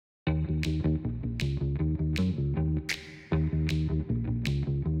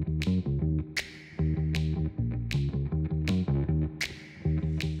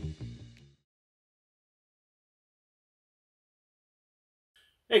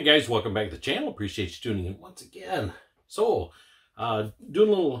Hey guys, welcome back to the channel. Appreciate you tuning in once again. So, doing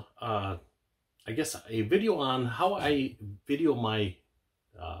a little, I guess, a video on how I video my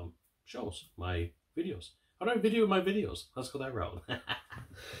shows, my videos. How do I video my videos? Let's go that route.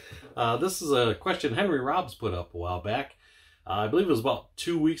 This is a question Henry Robbs put up a while back. I believe it was about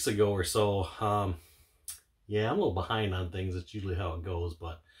 2 weeks ago or so. Yeah, I'm a little behind on things. That's usually how it goes.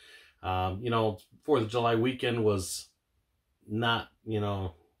 But, you know, 4th of July weekend was not,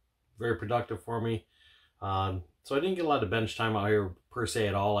 very productive for me. So I didn't get a lot of bench time out here per se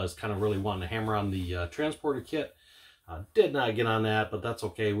at all. I was kind of really wanting to hammer on the transporter kit. Did not get on that, but that's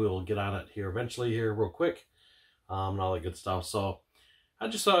okay. We will get on it here eventually here real quick, and all that good stuff. So I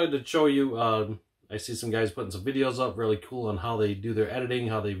just thought to show you, I see some guys putting some videos up, really cool, on how they do their editing,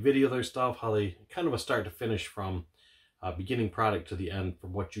 how they video their stuff, how they kind of a start to finish from beginning product to the end,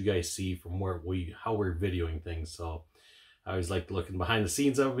 from what you guys see, from how we're videoing things. So I always like looking behind the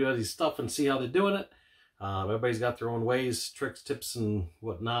scenes of everybody's stuff and see how they're doing it. Everybody's got their own ways, tricks, tips, and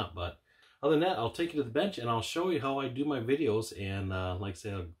whatnot. But other than that, I'll take you to the bench and I'll show you how I do my videos. And like I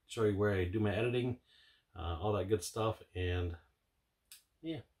said, I'll show you where I do my editing, all that good stuff. And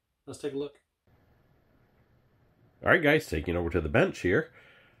yeah, let's take a look. All right, guys, taking over to the bench here.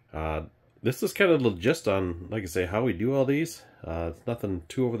 This is kind of the gist on, like I say, how we do all these. It's nothing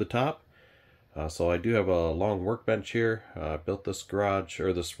too over the top. So I do have a long workbench here. I built this garage,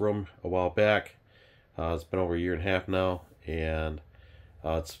 or this room, a while back. It's been over 1.5 years now, and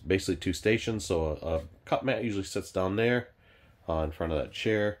it's basically 2 stations. So a cut mat usually sits down there in front of that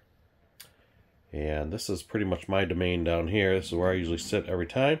chair. And this is pretty much my domain down here. This is where I usually sit every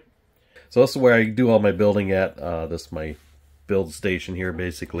time. So this is where I do all my building at. This is my build station here,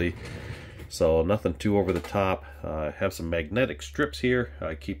 basically. So nothing too over the top. I have some magnetic strips here.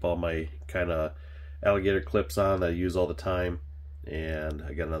 I keep all my kind of alligator clips on that I use all the time. And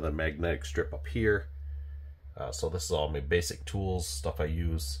I got another magnetic strip up here. So this is all my basic tools, stuff I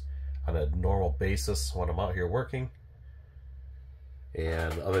use on a normal basis when I'm out here working.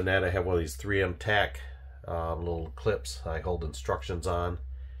 And other than that, I have one of these 3M tack little clips I hold instructions on.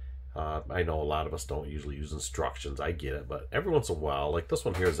 I know a lot of us don't usually use instructions. I get it, but every once in a while, like this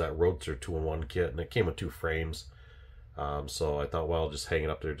one here is that Roadster 2-in-1 kit, and it came with 2 frames. So I thought, well, I'll just hang it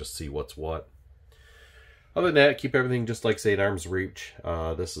up there just see what's what. Other than that, keep everything just like, say, at arm's reach.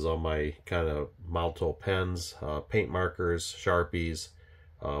 This is all my kind of Malto pens, paint markers, Sharpies,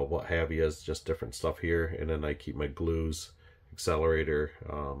 what have you, is just different stuff here. And then I keep my glues, accelerator,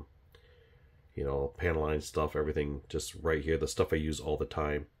 panel line stuff, everything just right here. The stuff I use all the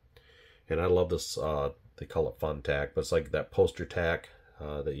time. And I love this, they call it fun tack, but it's like that poster tack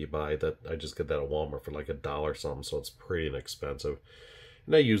that you buy. That I just get that at Walmart for like $1 or something, so it's pretty inexpensive.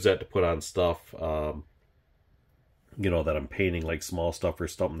 And I use that to put on stuff, that I'm painting, like small stuff or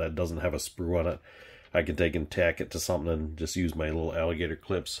something that doesn't have a sprue on it. I can take and tack it to something and just use my little alligator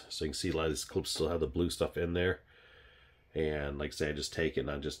clips. So you can see a lot of these clips still have the blue stuff in there. And like I say, I just take it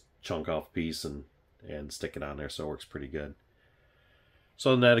and I just chunk off a piece and stick it on there, so it works pretty good.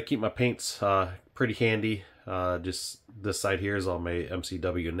 So now to keep my paints pretty handy, just this side here is all my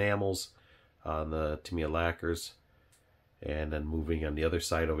MCW enamels, the Tamiya lacquers, and then moving on the other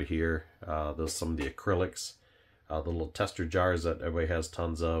side over here, there's some of the acrylics, the little tester jars that everybody has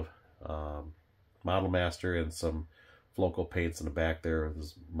tons of, Model Master, and some Floco paints in the back there,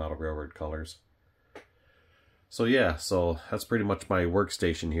 those Model Railroad colors. So yeah, so that's pretty much my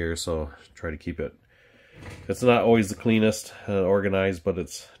workstation here, so try to keep it. It's not always the cleanest organized, but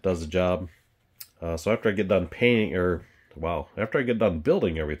it does the job. So after I get done painting, after I get done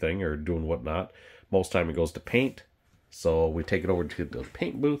building everything or doing whatnot, most time it goes to paint. So we take it over to the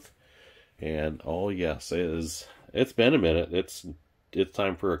paint booth, and oh yes, it's been a minute. It's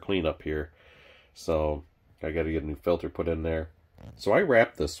time for a cleanup here. So I got to get a new filter put in there. So I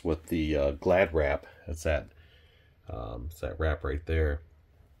wrap this with the Glad wrap. It's that wrap right there.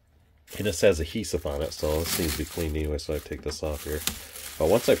 And this has adhesive on it, so this needs to be cleaned anyway, so I take this off here. But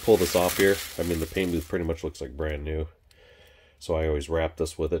once I pull this off here, I mean, the paint booth pretty much looks like brand new. So I always wrap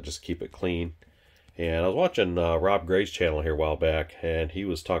this with it, just keep it clean. And I was watching Rob Gray's channel here a while back, and he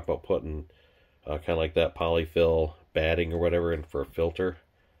was talking about putting kind of like that polyfill batting or whatever in for a filter.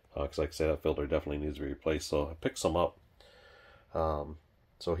 Because like I said, that filter definitely needs to be replaced, so I picked some up.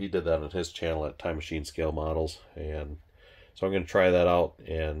 So he did that on his channel at Time Machine Scale Models, and so I'm going to try that out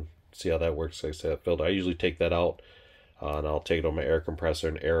and see how that works. Like I said, that filter, I usually take that out, and I'll take it on my air compressor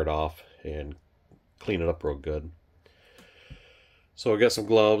and air it off and clean it up real good. So I got some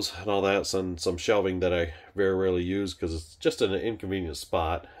gloves and all that, and some shelving that I very rarely use because it's just in an inconvenient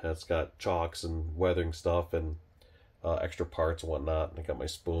spot. It's got chalks and weathering stuff, and extra parts and whatnot. And I got my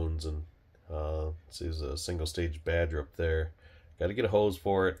spoons, and see, there's a single stage Badger up there. Got to get a hose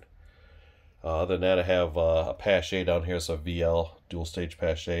for it. Other than that, I have a Pache down here, so a VL dual stage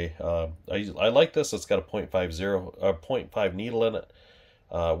Pache. I like this. It's got a 0.5 needle in it.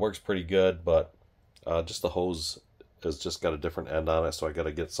 Works pretty good, but just the hose has just got a different end on it, so I got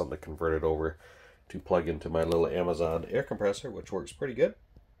to get something to convert it over to plug into my little Amazon air compressor, which works pretty good.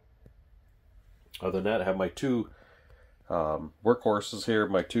 Other than that, I have my two workhorses here,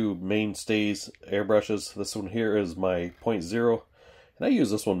 my two mainstays airbrushes. This one here is my 0.0, and I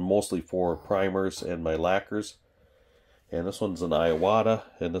use this one mostly for primers and my lacquers. And this one's an Iwata,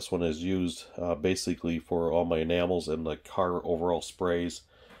 and this one is used basically for all my enamels and the car overall sprays.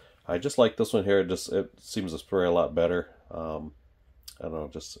 I just like this one here. It seems to spray a lot better. I don't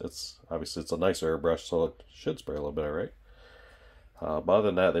know, it's obviously it's a nicer airbrush, so it should spray a little better, right? But other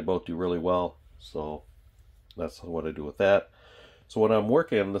than that, they both do really well. So that's what I do with that. So when I'm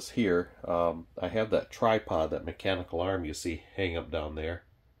working on this here, I have that tripod, that mechanical arm you see hang up down there.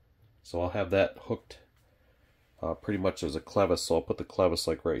 So I'll have that hooked pretty much as a clevis. So I'll put the clevis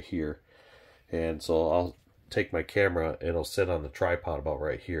like right here. And so I'll take my camera and it'll sit on the tripod about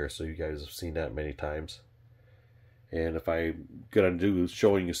right here. So you guys have seen that many times. And if I'm gonna do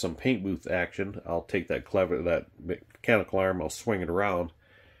showing you some paint booth action, I'll take that mechanical arm, I'll swing it around,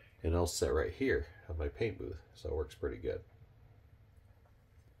 and I'll sit right here on my paint booth. So it works pretty good.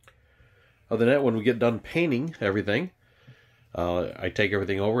 Other than that, when we get done painting everything, I take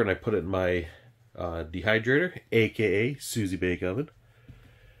everything over and I put it in my dehydrator, aka Susie Bake Oven.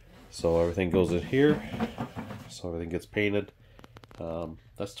 So everything goes in here, so everything gets painted.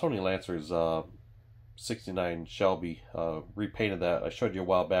 That's Tony Lantzers' 69 Shelby. Repainted that. I showed you a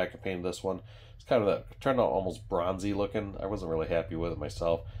while back. I painted this one. It's kind of that, turned out almost bronzy looking. I wasn't really happy with it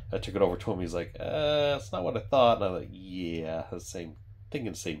myself. I took it over to him. He's like, it's not what I thought. And I'm like, yeah, the same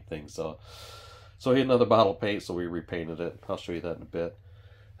thing. So he had another bottle of paint, so we repainted it. I'll show you that in a bit.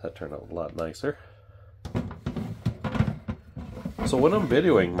 That turned out a lot nicer. So when I'm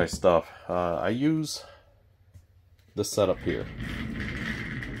videoing my stuff, I use this setup here.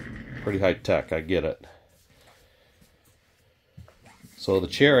 Pretty high tech, I get it. So the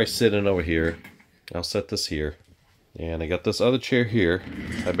chair I sit in over here, I'll set this here. And I got this other chair here.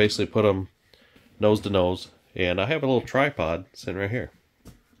 I basically put them nose to nose. And I have a little tripod sitting right here.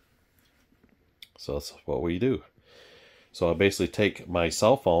 So that's what we do. So I basically take my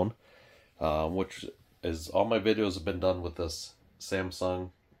cell phone, which is, all my videos have been done with this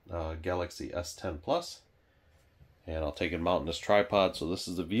Samsung Galaxy S10 Plus. And I'll take and mount this tripod. So this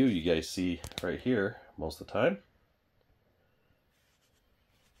is the view you guys see right here most of the time.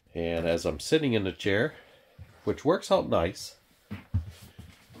 And as I'm sitting in the chair, which works out nice,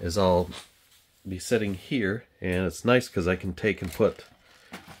 is I'll be sitting here, and it's nice because I can take and put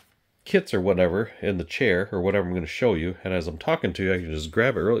kits or whatever in the chair or whatever I'm going to show you, and as I'm talking to you I can just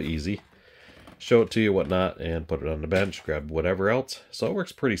grab it real easy, show it to you, whatnot, and put it on the bench, grab whatever else. So it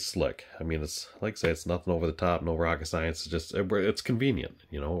works pretty slick. I mean, it's like I say, it's nothing over the top, no rocket science. It's just, it's convenient,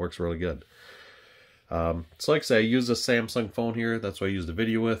 you know. It works really good. So like I say, I use this Samsung phone here. That's what I use the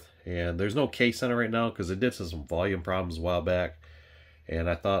video with, and there's no case on it right now because it did have some volume problems a while back, and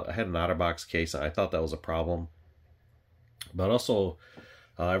I thought I had an OtterBox case. I thought that was a problem, but also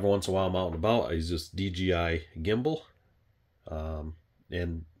every once in a while I'm out and about, I use this DJI gimbal,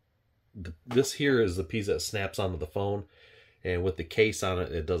 and this here is the piece that snaps onto the phone, and with the case on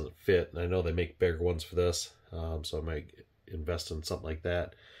it, it doesn't fit. And I know they make bigger ones for this, so I might invest in something like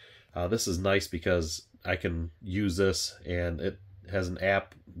that. This is nice because I can use this, and it has an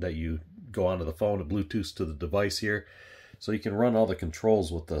app that you go onto the phone, it Bluetooths to the device here, so you can run all the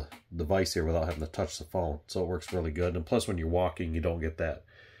controls with the device here without having to touch the phone. So it works really good, and plus when you're walking, you don't get that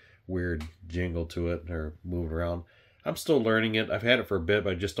weird jingle to it or moving around. I'm still learning it. I've had it for a bit,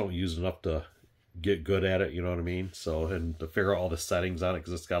 but I just don't use enough to get good at it, you know what I mean? So, and to figure out all the settings on it,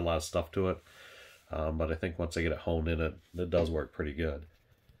 because it's got a lot of stuff to it. But I think once I get it honed in, it does work pretty good.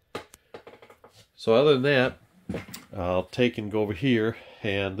 So other than that, I'll take and go over here,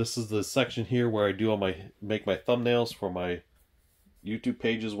 and this is the section here where I do make my thumbnails for my YouTube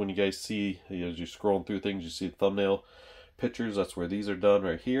pages. When you guys see, as you're scrolling through things, you see thumbnail pictures. That's where these are done,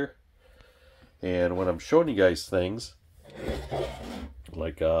 right here. And when I'm showing you guys things,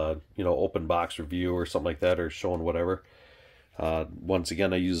 like, you know, open box review or something like that, or showing whatever, once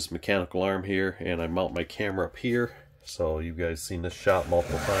again, I use this mechanical arm here, and I mount my camera up here. So you guys seen this shot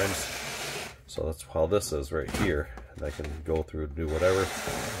multiple times. So that's how this is right here. And I can go through and do whatever.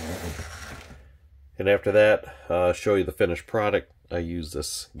 And after that, show you the finished product. I use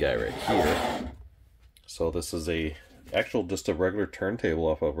this guy right here. So this is a actual just a regular turntable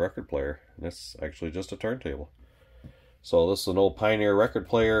off a record player. And it's actually just a turntable. So this is an old Pioneer record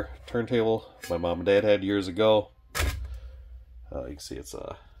player turntable my mom and dad had years ago. You can see it's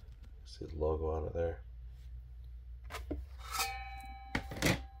see the logo on it there.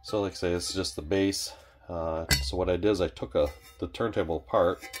 So like I say, it's just the base. So what I did is I took the turntable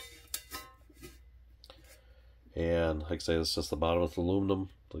apart, and like I say, it's just the bottom is aluminum.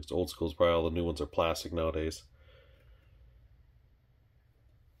 Like it's old school, probably all the new ones are plastic nowadays.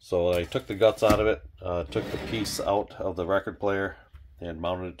 So I took the guts out of it, took the piece out of the record player, and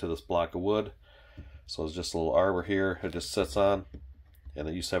mounted it to this block of wood. So it's just a little arbor here it just sits on, and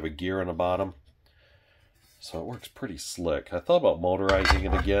it used to have a gear on the bottom. So it works pretty slick. I thought about motorizing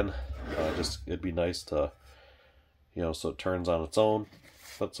it again. It'd be nice to, you know, so it turns on its own.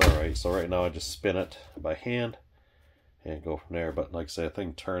 That's alright. So right now I just spin it by hand and go from there. But like I say, the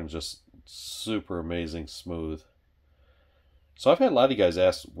thing turns just super amazing smooth. So I've had a lot of you guys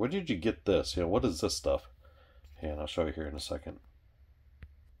ask, where did you get this? You know, what is this stuff? And I'll show you here in a second.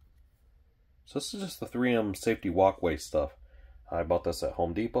 So this is just the 3M safety walkway stuff. I bought this at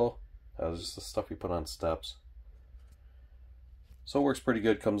Home Depot. That was just the stuff you put on steps. So it works pretty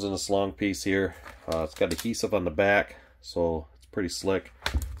good. Comes in this long piece here. It's got adhesive on the back, so it's pretty slick.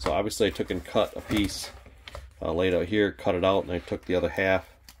 So obviously I took and cut a piece, laid out here, cut it out, and I took the other half,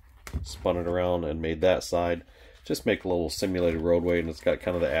 spun it around, and made that side. Just make a little simulated roadway, and it's got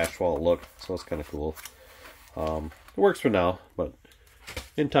kind of the asphalt look, so it's kind of cool. It works for now, but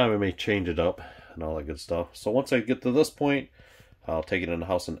in time I may change it up and all that good stuff. So once I get to this point, I'll take it in the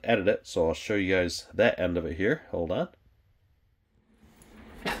house and edit it. So I'll show you guys that end of it here. Hold on.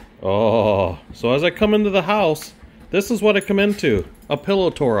 Oh, so as I come into the house, this is what I come into. A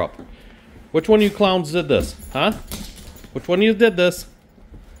pillow tore up. Which one of you clowns did this? Huh? Which one of you did this?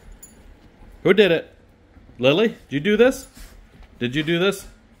 Who did it? Lily, did you do this? Did you do this?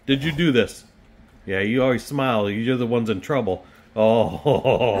 Did you do this? Yeah, you always smile. You're the ones in trouble.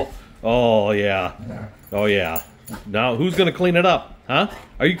 Oh, oh yeah. Oh yeah. Now, who's going to clean it up? Huh?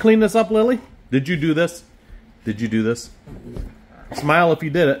 Are you cleaning this up, Lily? Did you do this? Did you do this? Smile if you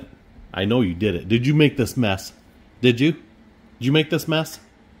did it. I know you did it. Did you make this mess? Did you? Did you make this mess?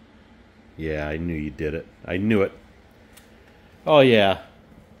 Yeah, I knew you did it. I knew it. Oh, yeah.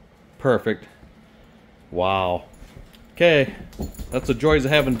 Perfect. Wow. Okay. That's the joys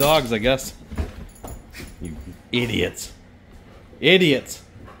of having dogs, I guess. You idiots. Idiots.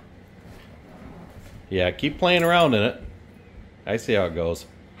 Yeah, keep playing around in it. I see how it goes.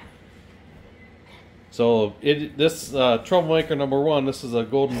 So this troublemaker number 1, this is a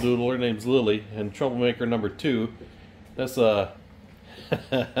golden doodle. Her name's Lily, and troublemaker number 2, that's yeah,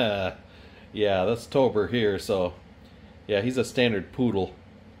 that's Tober here. So yeah, he's a standard poodle.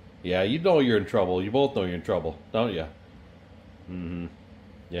 Yeah, you know you're in trouble. You both know you're in trouble, don't you? Mm-hmm.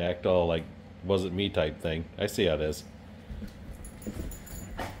 Yeah, act all like wasn't me type thing. I see how it is.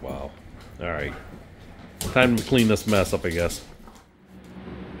 Wow. All right. Time to clean this mess up, I guess.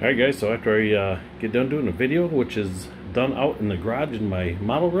 Alright guys, so after I get done doing a video, which is done out in the garage in my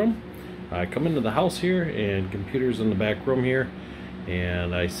model room, I come into the house here, and computer's in the back room here,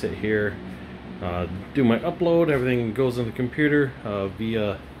 and I sit here, do my upload. Everything goes in the computer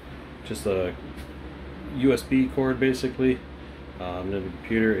via just a USB cord basically, in the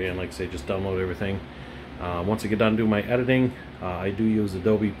computer, and like I say, just download everything. Once I get done doing my editing, I do use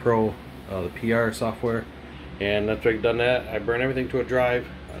Adobe Pro, the PR software, and after I've done that, I burn everything to a drive,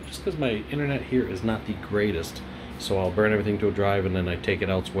 just because my internet here is not the greatest. So I'll burn everything to a drive, and then I take it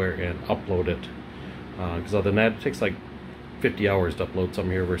elsewhere and upload it, because other than that, it takes like 50 hours to upload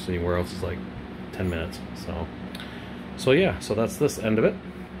something here versus anywhere else is like 10 minutes. So yeah, so that's this end of it,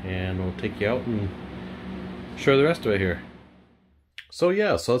 and we'll take you out and show the rest of it here. So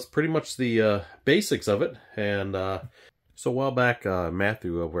yeah, so that's pretty much the basics of it. And so a while back,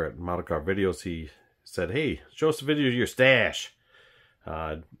 Matthew over at Model Car Videos, he said, hey, show us a video of your stash.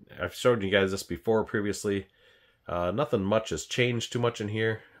 I've showed you guys this before previously. Nothing much has changed too much in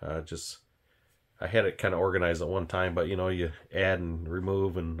here. I had it kind of organized at one time, but you know, you add and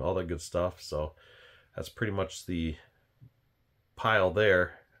remove and all that good stuff. So that's pretty much the pile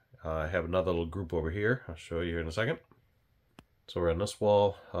there. I have another little group over here. I'll show you here in a second. So we're on this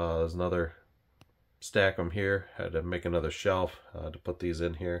wall. There's another stack of them here. I had to make another shelf to put these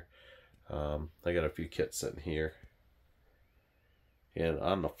in here. I got a few kits sitting here. And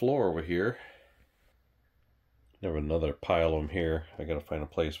on the floor over here, I have another pile of them here I gotta find a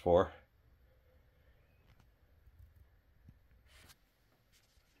place for.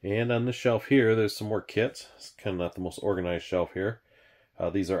 And on the shelf here, there's some more kits. It's kind of not the most organized shelf here.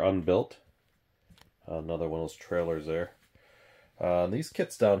 These are unbuilt. Another one of those trailers there. These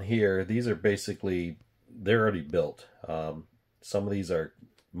kits down here, these are basically, they're already built. Some of these are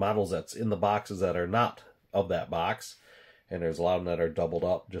models that's in the boxes that are not of that box. And there's a lot of them that are doubled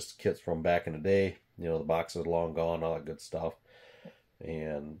up, just kits from back in the day. You know, the boxes are long gone, all that good stuff.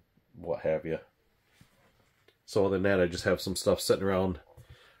 And what have you. So other than that, I just have some stuff sitting around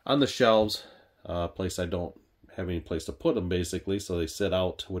on the shelves. Place I don't have any place to put them, basically. So they sit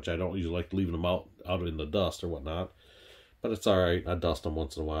out, which I don't usually like leaving them out in the dust or whatnot. But it's alright. I dust them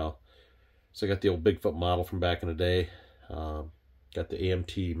once in a while. So I got the old Bigfoot model from back in the day. Got the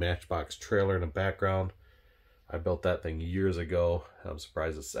AMT Matchbox trailer in the background. I built that thing years ago. I'm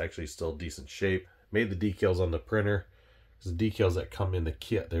surprised it's actually still decent shape. Made the decals on the printer. Because the decals that come in the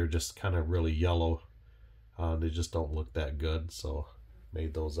kit, they're just kind of really yellow. They just don't look that good. So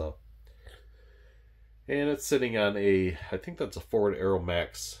made those up. And it's sitting on a, I think that's a Ford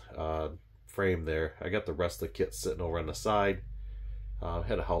Aeromax frame there. I got the rest of the kit sitting over on the side.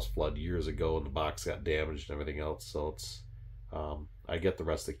 Had a house flood years ago and the box got damaged and everything else. So it's, I get the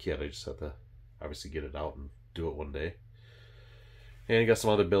rest of the kit. I just have to obviously get it out and do it one day. And I got some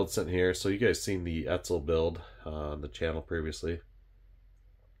other builds sitting here. So you guys seen the Etzel build on the channel previously.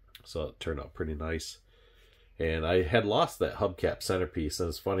 So it turned out pretty nice. And I had lost that hubcap centerpiece. And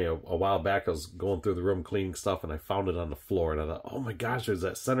it's funny, a while back I was going through the room cleaning stuff and I found it on the floor. And I thought, oh my gosh, there's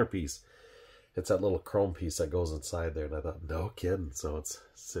that centerpiece. It's that little chrome piece that goes inside there. And I thought, no kidding. So it's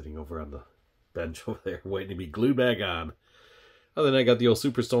sitting over on the bench over there waiting to be glued back on. Other than that, I got the old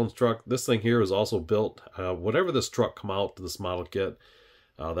Superstones truck. This thing here was also built. Whenever this truck come out, this model kit,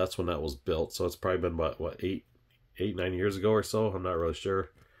 that's when that was built. So it's probably been about, what, 9 years ago or so? I'm not really sure.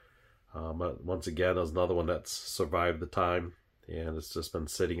 But once again, there's another one that's survived the time. And it's just been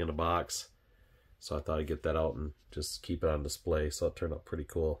sitting in a box. So I thought I'd get that out and just keep it on display. So it turned out pretty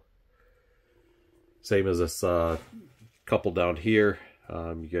cool. Same as this couple down here.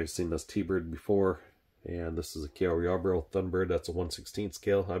 You guys seen this T-Bird before. And this is a KREG'S Thunderbird. That's a 1/16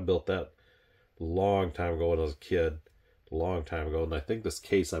 scale. I built that a long time ago when I was a kid. A long time ago. And I think this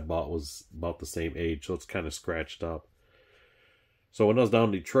case I bought was about the same age. So it's kind of scratched up. So when I was down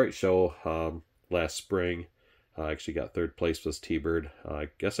in Detroit show last spring, I actually got 3rd place for this T-Bird. I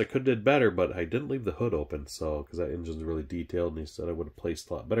guess I could have did better, but I didn't leave the hood open. So, because that engine's really detailed. And he said I would have placed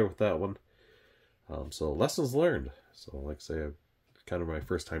a lot better with that one. So lessons learned. So like I say, kind of my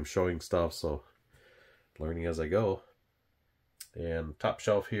first time showing stuff. So learning as I go. And top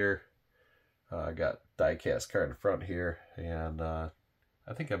shelf here, I got die-cast car in the front here, and I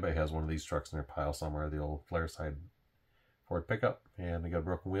think everybody has one of these trucks in their pile somewhere, the old flare side Ford pickup, and they got a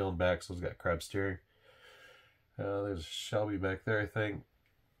broken wheel in back, so it's got crab steering. There's a Shelby back there, I think.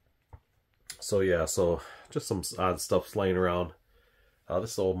 So yeah, so just some odd stuff laying around.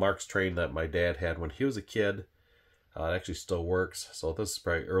 This old Marx train that my dad had when he was a kid. It actually still works, so this is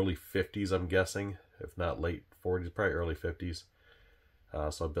probably early 50s, I'm guessing. If not late 40s, probably early 50s.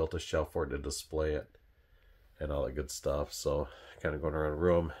 So I built a shelf for it to display it and all that good stuff. So kind of going around the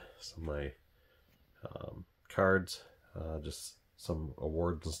room, some of my cards, just some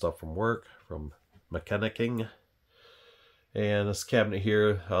awards and stuff from work, from mechanicking. And this cabinet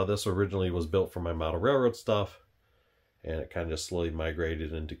here, this originally was built for my model railroad stuff. And it kind of just slowly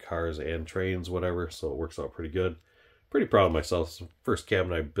migrated into cars and trains, whatever. So it works out pretty good. Pretty proud of myself. It's the first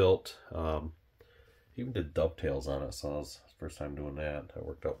cabinet I built. Even did dovetails on it, so it was the first time doing that. That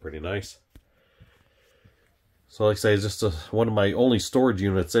worked out pretty nice. So like I say, it's just one of my only storage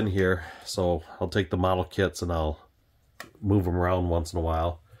units in here. So I'll take the model kits and I'll move them around once in a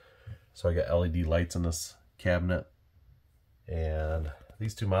while. So I got LED lights in this cabinet. And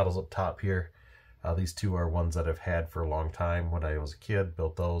these two models up top here, these two are ones that I've had for a long time. When I was a kid,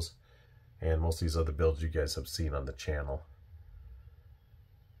 built those. And most of these other builds you guys have seen on the channel.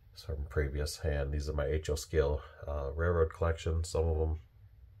 From previous, and these are my HO scale railroad collection, some of them.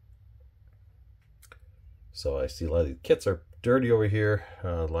 So I see a lot of these kits are dirty over here.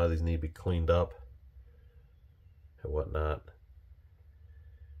 A lot of these need to be cleaned up and whatnot.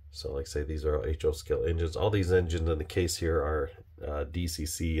 So like I say, these are all HO scale engines. All these engines in the case here are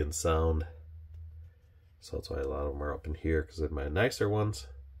DCC and sound. So that's why a lot of them are up in here, because they're my nicer ones.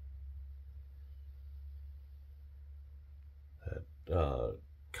 That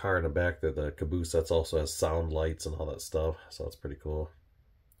car in the back there, the caboose, that's also has sound lights and all that stuff, so that's pretty cool.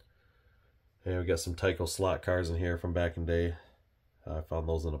 And we got some Tyco slot cars in here from back in the day. I found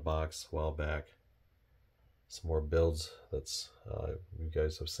those in a box a while back. Some more builds that's you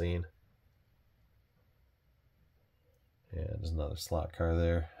guys have seen. And there's another slot car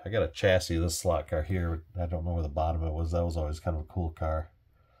there. I got a chassis of this slot car here. I don't know where the bottom of it was. That was always kind of a cool car.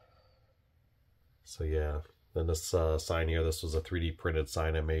 So yeah, then this sign here, this was a 3D printed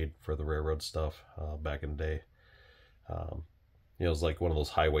sign I made for the railroad stuff back in the day. It was like one of those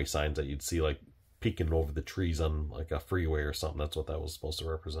highway signs that you'd see like peeking over the trees on like a freeway or something. That's what that was supposed to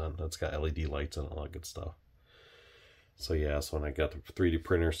represent. That's got LED lights and all that good stuff. So yeah, so when I got the 3D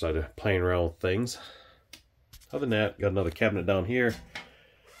printer, started playing around with things. Other than that, got another cabinet down here.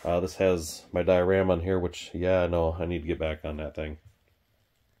 This has my diorama on here, which, yeah, I know, I need to get back on that thing.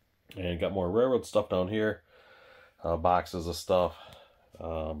 And got more railroad stuff down here. Boxes of stuff.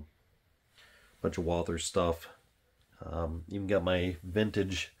 Bunch of Walther stuff. Even got my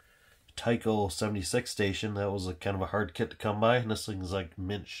vintage Tyco 76 station. That was a kind of a hard kit to come by. And this thing's like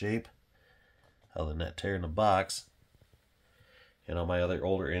mint shape. Other than that tear in the box. And all my other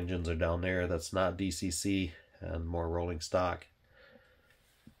older engines are down there. That's not DCC and more rolling stock.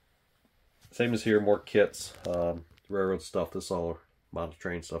 Same as here, more kits. Railroad stuff. This is all model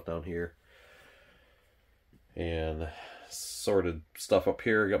train stuff down here. And sorted stuff up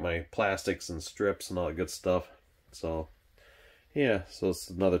here. Got my plastics and strips and all that good stuff. So yeah, so it's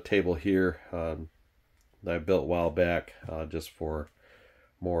another table here that I built a while back just for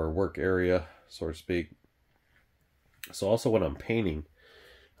more work area, so to speak. So also when I'm painting,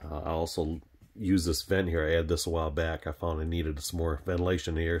 I also use this vent here. I had this a while back. I found I needed some more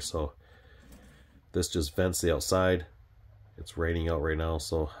ventilation here, so this just vents the outside. It's raining out right now,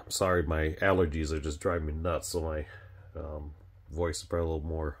 so I'm sorry, my allergies are just driving me nuts, so my voice is probably a little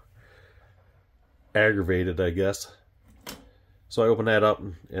more aggravated, I guess. So I open that up,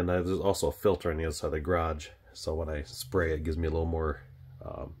 and there's also a filter on the other side of the garage, so when I spray it gives me a little more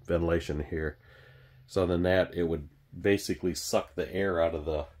ventilation here. So then that, it would basically suck the air out of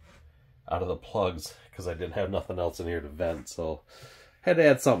the plugs, because I didn't have nothing else in here to vent, so had to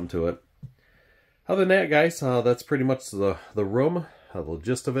add something to it. Other than that, guys, that's pretty much the room, the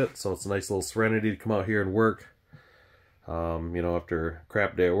gist of it. So it's a nice little serenity to come out here and work. You know, after a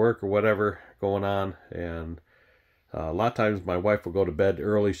crap day at work or whatever going on. And a lot of times my wife will go to bed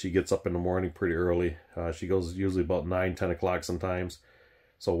early. She gets up in the morning pretty early. She goes usually about 9, 10 o'clock sometimes.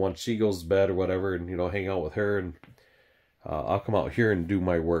 So once she goes to bed or whatever, and, you know, hang out with her, and I'll come out here and do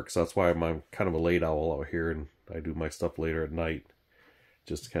my work. So that's why I'm kind of a late owl out here, and I do my stuff later at night.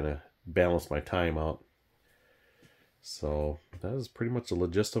 Just to kind of balance my time out. So that is pretty much the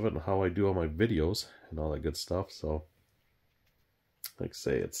gist of it and how I do all my videos and all that good stuff. So like I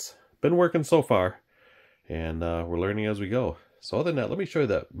say, it's been working so far, and we're learning as we go. So other than that, let me show you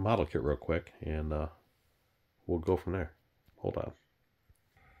that model kit real quick, and we'll go from there. Hold on.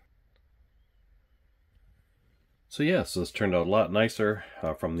 So yeah, so this turned out a lot nicer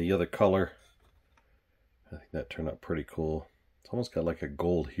from the other color. I think that turned out pretty cool. It's almost got like a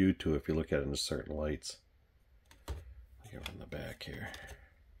gold hue to it if you look at it in certain lights. Here on the back here.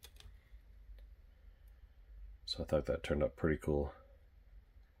 So I thought that turned out pretty cool.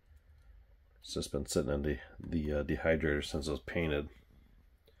 It's just been sitting in the dehydrator since it was painted.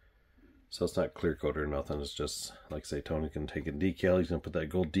 So it's not clear coat or nothing. It's just, like I say, Tony can take a decal. He's going to put that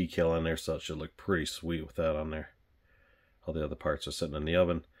gold decal on there, so it should look pretty sweet with that on there. All the other parts are sitting in the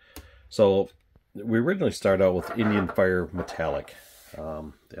oven. So we originally started out with Indian Fire Metallic,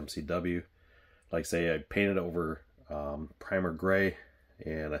 the MCW. Like I say, I painted over primer gray,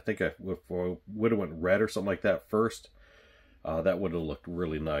 and I think I would have went red or something like that first. That would have looked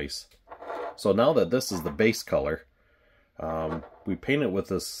really nice. So now that this is the base color, we paint it with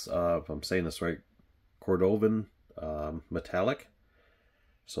this, if I'm saying this right, Cordovan Metallic.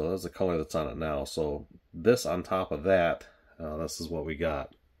 So that's the color that's on it now. So this on top of that, this is what we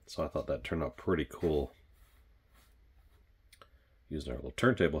got. So I thought that turned out pretty cool. Using our little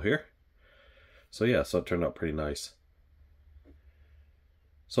turntable here. So yeah, so it turned out pretty nice.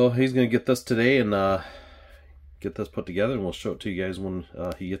 So he's going to get this today and get this put together, and we'll show it to you guys when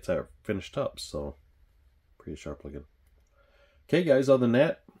he gets that finished up. So pretty sharp looking. Okay guys, other than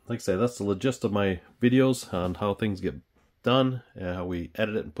that, like I say, that's the gist of my videos on how things get done, and how we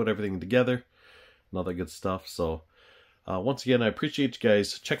edit it and put everything together, and all that good stuff. So once again, I appreciate you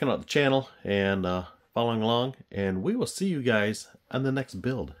guys checking out the channel and following along, and we will see you guys on the next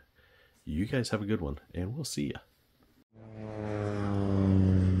build. You guys have a good one, and we'll see ya.